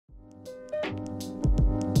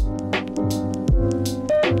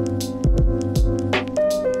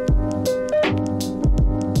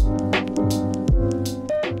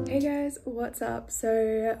what's up?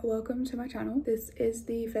 So welcome to my channel. This is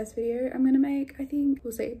the first video I'm gonna make, I think.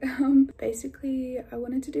 We'll see. Basically I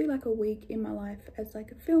wanted to do like a week in my life as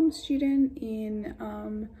like a film student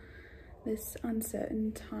in this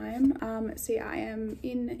uncertain time. So yeah, I am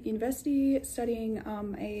in university studying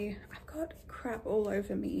I've got crap all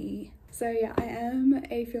over me. So yeah, I am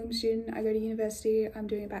a film student. I go to university. I'm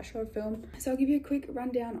doing a Bachelor of Film. So I'll give you a quick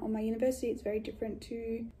rundown on my university. It's very different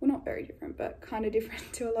to, well, not very different, but kind of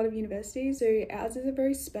different to a lot of universities. So ours is a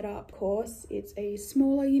very sped up course. It's a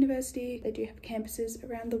smaller university. They do have campuses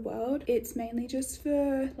around the world. It's mainly just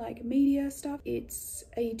for like media stuff. It's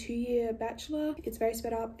a 2-year bachelor. It's very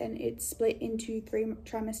sped up and it's split into 3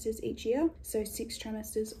 trimesters each year. So 6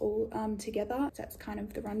 trimesters all together. So that's kind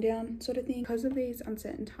of the rundown sort of thing. Because of these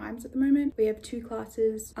uncertain times at the moment, we have 2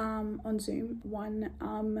 classes on Zoom. One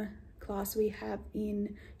class we have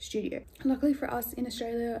in studio. Luckily for us in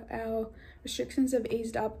Australia, our restrictions have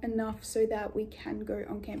eased up enough so that we can go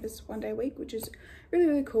on campus 1 day a week, which is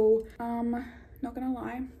really cool. Not gonna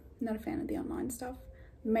lie, not a fan of the online stuff,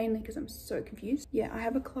 mainly because I'm so confused. Yeah, I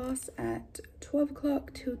have a class at 12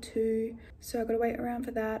 o'clock till 2, so I've got to wait around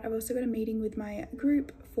for that. I've also got a meeting with my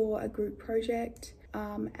group for a group project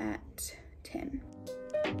at 10.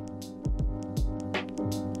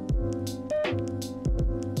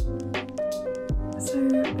 So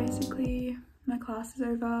basically my class is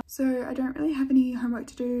over, so I don't really have any homework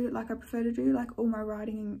to do. Like I prefer to do like all my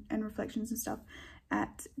writing and reflections and stuff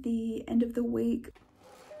at the end of the week.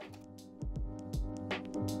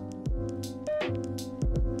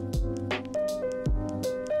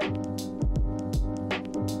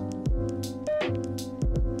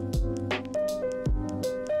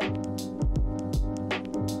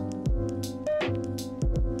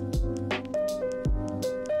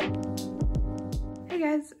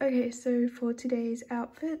 Okay, so for today's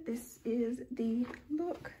outfit, this is the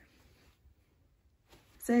look.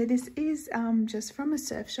 So this is just from a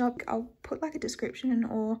surf shop. I'll put like a description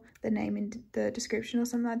or the name in the description or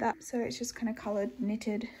something like that. So it's just kind of coloured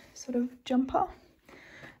knitted sort of jumper.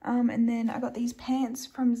 And then I got these pants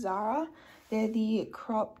from Zara. They're the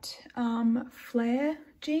cropped flare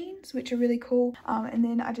jeans, which are really cool. And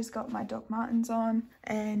then I just got my Doc Martens on.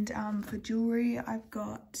 And for jewellery, I've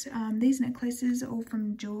got these necklaces, all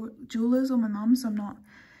from jewellers or my mum, so I'm not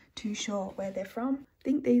too sure where they're from. I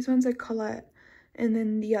think these ones are collar, and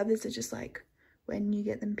then the others are just like when you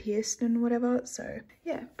get them pierced and whatever. So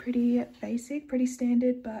yeah, pretty basic, pretty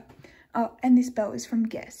standard. But oh, and this belt is from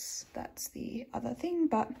Guess. That's the other thing.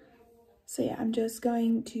 But so yeah, I'm just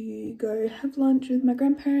going to go have lunch with my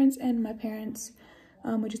grandparents and my parents.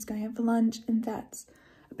 We're just going out for lunch, and that's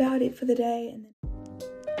about it for the day.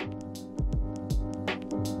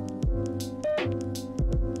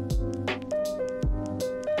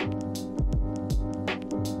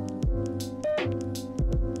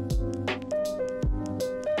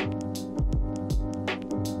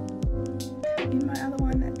 And then in my other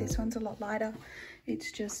one, this one's a lot lighter.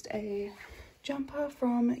 It's just a jumper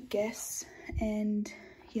from Guess, and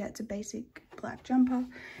yeah, it's a basic black jumper.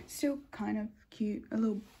 Still kind of cute, a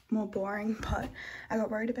little more boring, but I got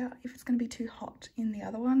worried about if it's going to be too hot in the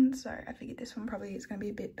other one, so I figured this one probably is going to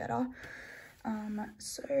be a bit better.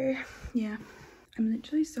 So yeah, I'm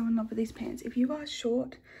literally so in love with these pants. If you are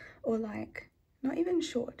short, or like not even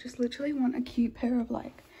short, just literally want a cute pair of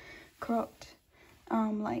like cropped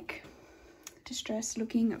like distressed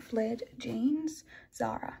looking flared jeans,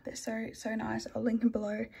 Zara. They're so nice. I'll link them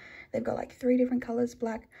below. They've got like 3 different colors: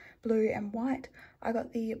 black, blue and white. I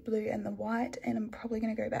got the blue and the white, and I'm probably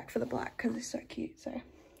gonna go back for the black because it's so cute. So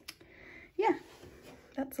yeah,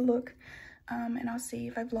 that's a look. And I'll see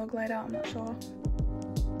if I vlog later, I'm not sure.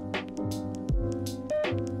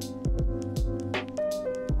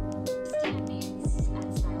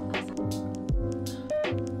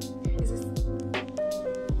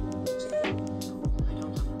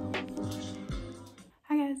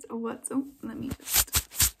 What's up?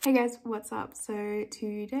 Hey guys, what's up? So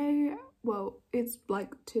today, well, it's like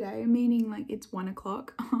today, meaning like it's 1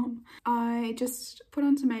 o'clock. I just put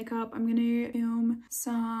on some makeup. I'm gonna film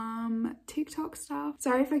some TikTok stuff.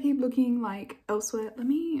 Sorry if I keep looking like elsewhere. Let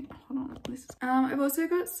me hold on. This is I've also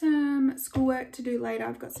got some schoolwork to do later.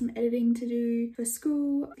 I've got some editing to do for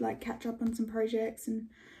school, like catch up on some projects and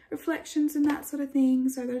reflections and that sort of thing,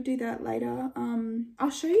 so I gotta do that later. I'll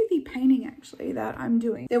show you the painting actually that I'm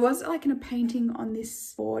doing. There was like a painting on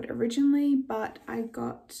this board originally, but I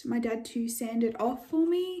got my dad to sand it off for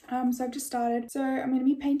me. So I've just started. So I'm gonna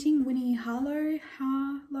be painting Winnie Harlow.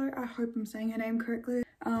 I hope I'm saying her name correctly.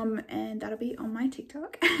 and that'll be on my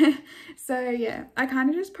TikTok. So yeah, I kind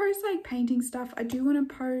of just post like painting stuff. I do want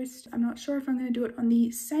to post, I'm not sure if I'm going to do it on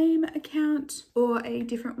the same account or a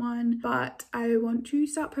different one, but I want to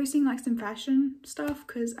start posting like some fashion stuff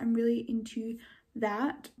because I'm really into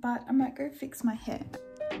that. But I might go fix my hair.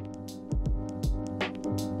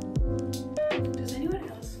 Does anyone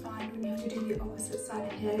else find when you have to do the opposite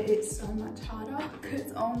side of hair, it's so much harder?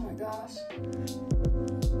 Because oh my gosh.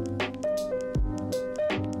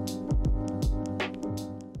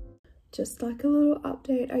 Just like a little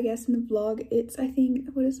update, I guess, in the vlog. It's, I think,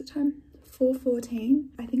 what is the time? 4:14.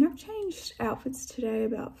 I think I've changed outfits today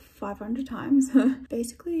about 500 times.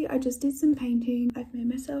 Basically, I just did some painting. I've made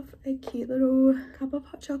myself a cute little cup of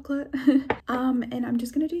hot chocolate. And I'm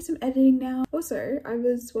just gonna do some editing now. Also, I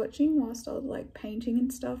was watching whilst I was like painting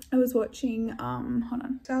and stuff. I was watching, hold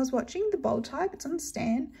on. So I was watching The Bold Type. It's on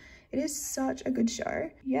Stan. It is such a good show.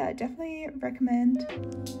 Yeah, I definitely recommend.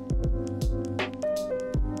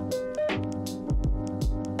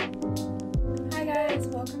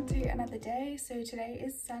 Welcome to another day. So today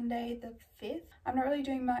is Sunday the 5th. I'm not really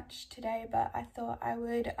doing much today, but I thought I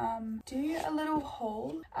would do a little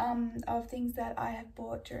haul of things that I have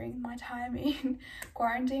bought during my time in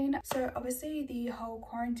quarantine. So obviously the whole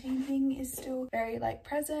quarantine thing is still very like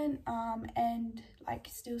present, and like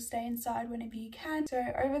still stay inside whenever you can. So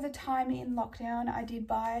over the time in lockdown, I did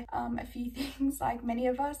buy a few things, like many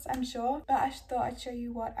of us, I'm sure, but I thought I'd show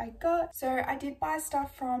you what I got. So I did buy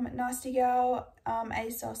stuff from Nasty Gal,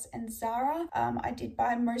 Asos and Zara. I did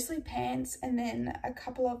buy mostly pants and then a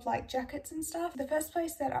couple of like jackets and stuff. The first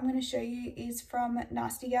place that I'm going to show you is from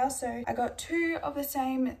Nasty Gal. So I got two of the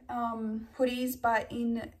same hoodies but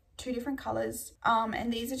in two different colors,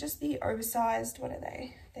 and these are just the oversized, what are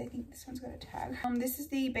they? I think this one's got a tag. This is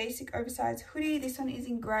the basic oversized hoodie. This one is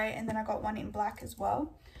in grey, and then I got one in black as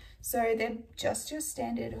well. So they're just your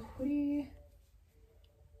standard hoodie.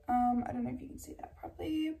 I don't know if you can see that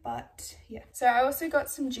properly, but yeah. So I also got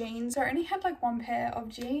some jeans. So I only had like one pair of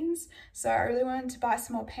jeans, so I really wanted to buy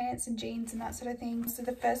some more pants and jeans and that sort of thing. So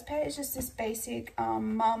the first pair is just this basic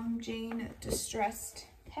mum jean distressed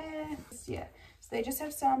pair. Yeah, so they just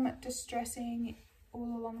have some distressing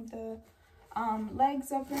all along the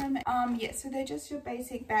legs of them. Yeah, so they're just your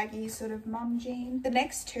basic baggy sort of mum jean. The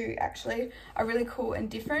next two actually are really cool and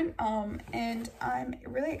different, and I'm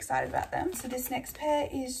really excited about them. So this next pair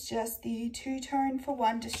is just the two-tone for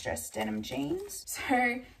one distressed denim jeans.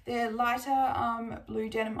 So they're lighter blue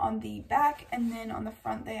denim on the back, and then on the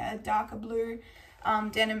front they are darker blue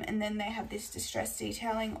denim, and then they have this distressed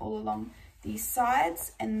detailing all along the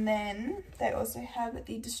sides, and then they also have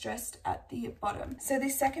the distressed at the bottom. So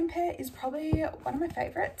this second pair is probably one of my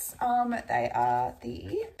favorites. They are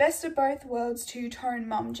the best of both worlds two-tone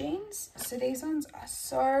mum jeans. So these ones are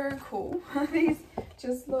so cool. These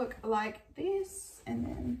just look like this, and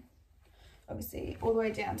then obviously all the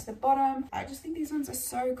way down to the bottom. I just think these ones are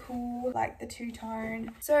so cool, like the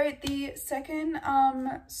two-tone. So the second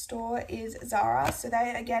store is Zara. So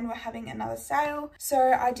they again were having another sale, so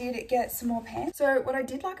I did get some more pants. So what I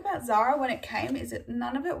did like about Zara when it came is that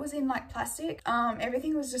none of it was in like plastic.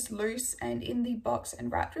 Everything was just loose and in the box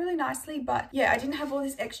and wrapped really nicely. But yeah, I didn't have all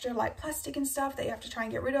this extra like plastic and stuff that you have to try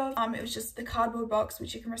and get rid of. It was just the cardboard box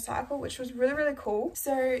which you can recycle, which was really cool.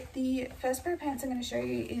 So the first pair of pants I'm going to show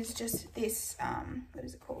you is just this what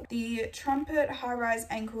is it called? The Trumpet high-rise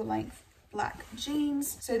ankle length black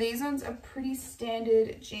jeans. So these ones are pretty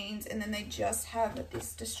standard jeans, and then they just have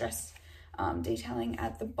this distressed detailing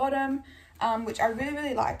at the bottom, which I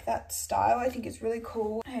really like that style. I think it's really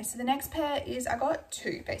cool. Okay, so the next pair is, I got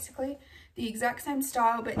two basically, the exact same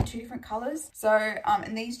style but in two different colors. So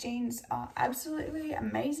and these jeans are absolutely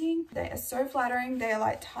amazing. They are so flattering. They are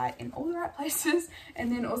like tight in all the right places, and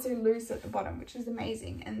then also loose at the bottom, which is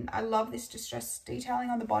amazing. And I love this distressed detailing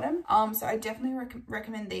on the bottom. So I definitely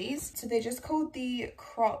recommend these. So they're just called the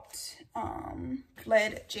cropped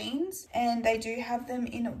lead jeans, and they do have them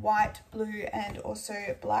in white, blue, and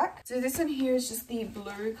also black. So this one here is just the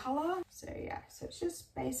blue color. So yeah, so it's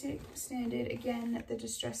just basic standard, again the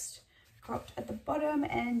distressed cropped at the bottom.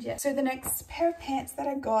 And yeah, so the next pair of pants that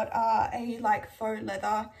I got are a like faux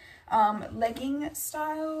leather legging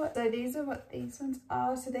style. So these are what these ones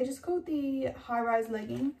are. So they're just called the high-rise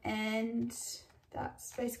legging, and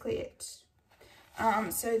that's basically it.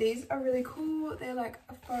 So these are really cool. They're like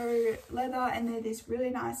a faux leather, and they're this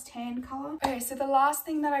really nice tan color. Okay, so the last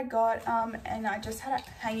thing that I got, and I just had it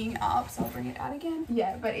hanging up, so I'll bring it out again.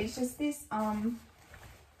 Yeah, but it's just this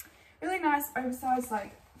really nice oversized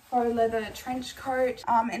like faux leather trench coat,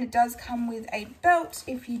 and it does come with a belt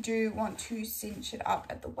if you do want to cinch it up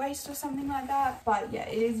at the waist or something like that. But yeah,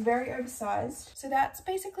 it is very oversized. So that's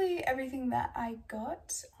basically everything that I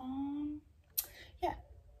got. Yeah,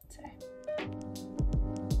 today.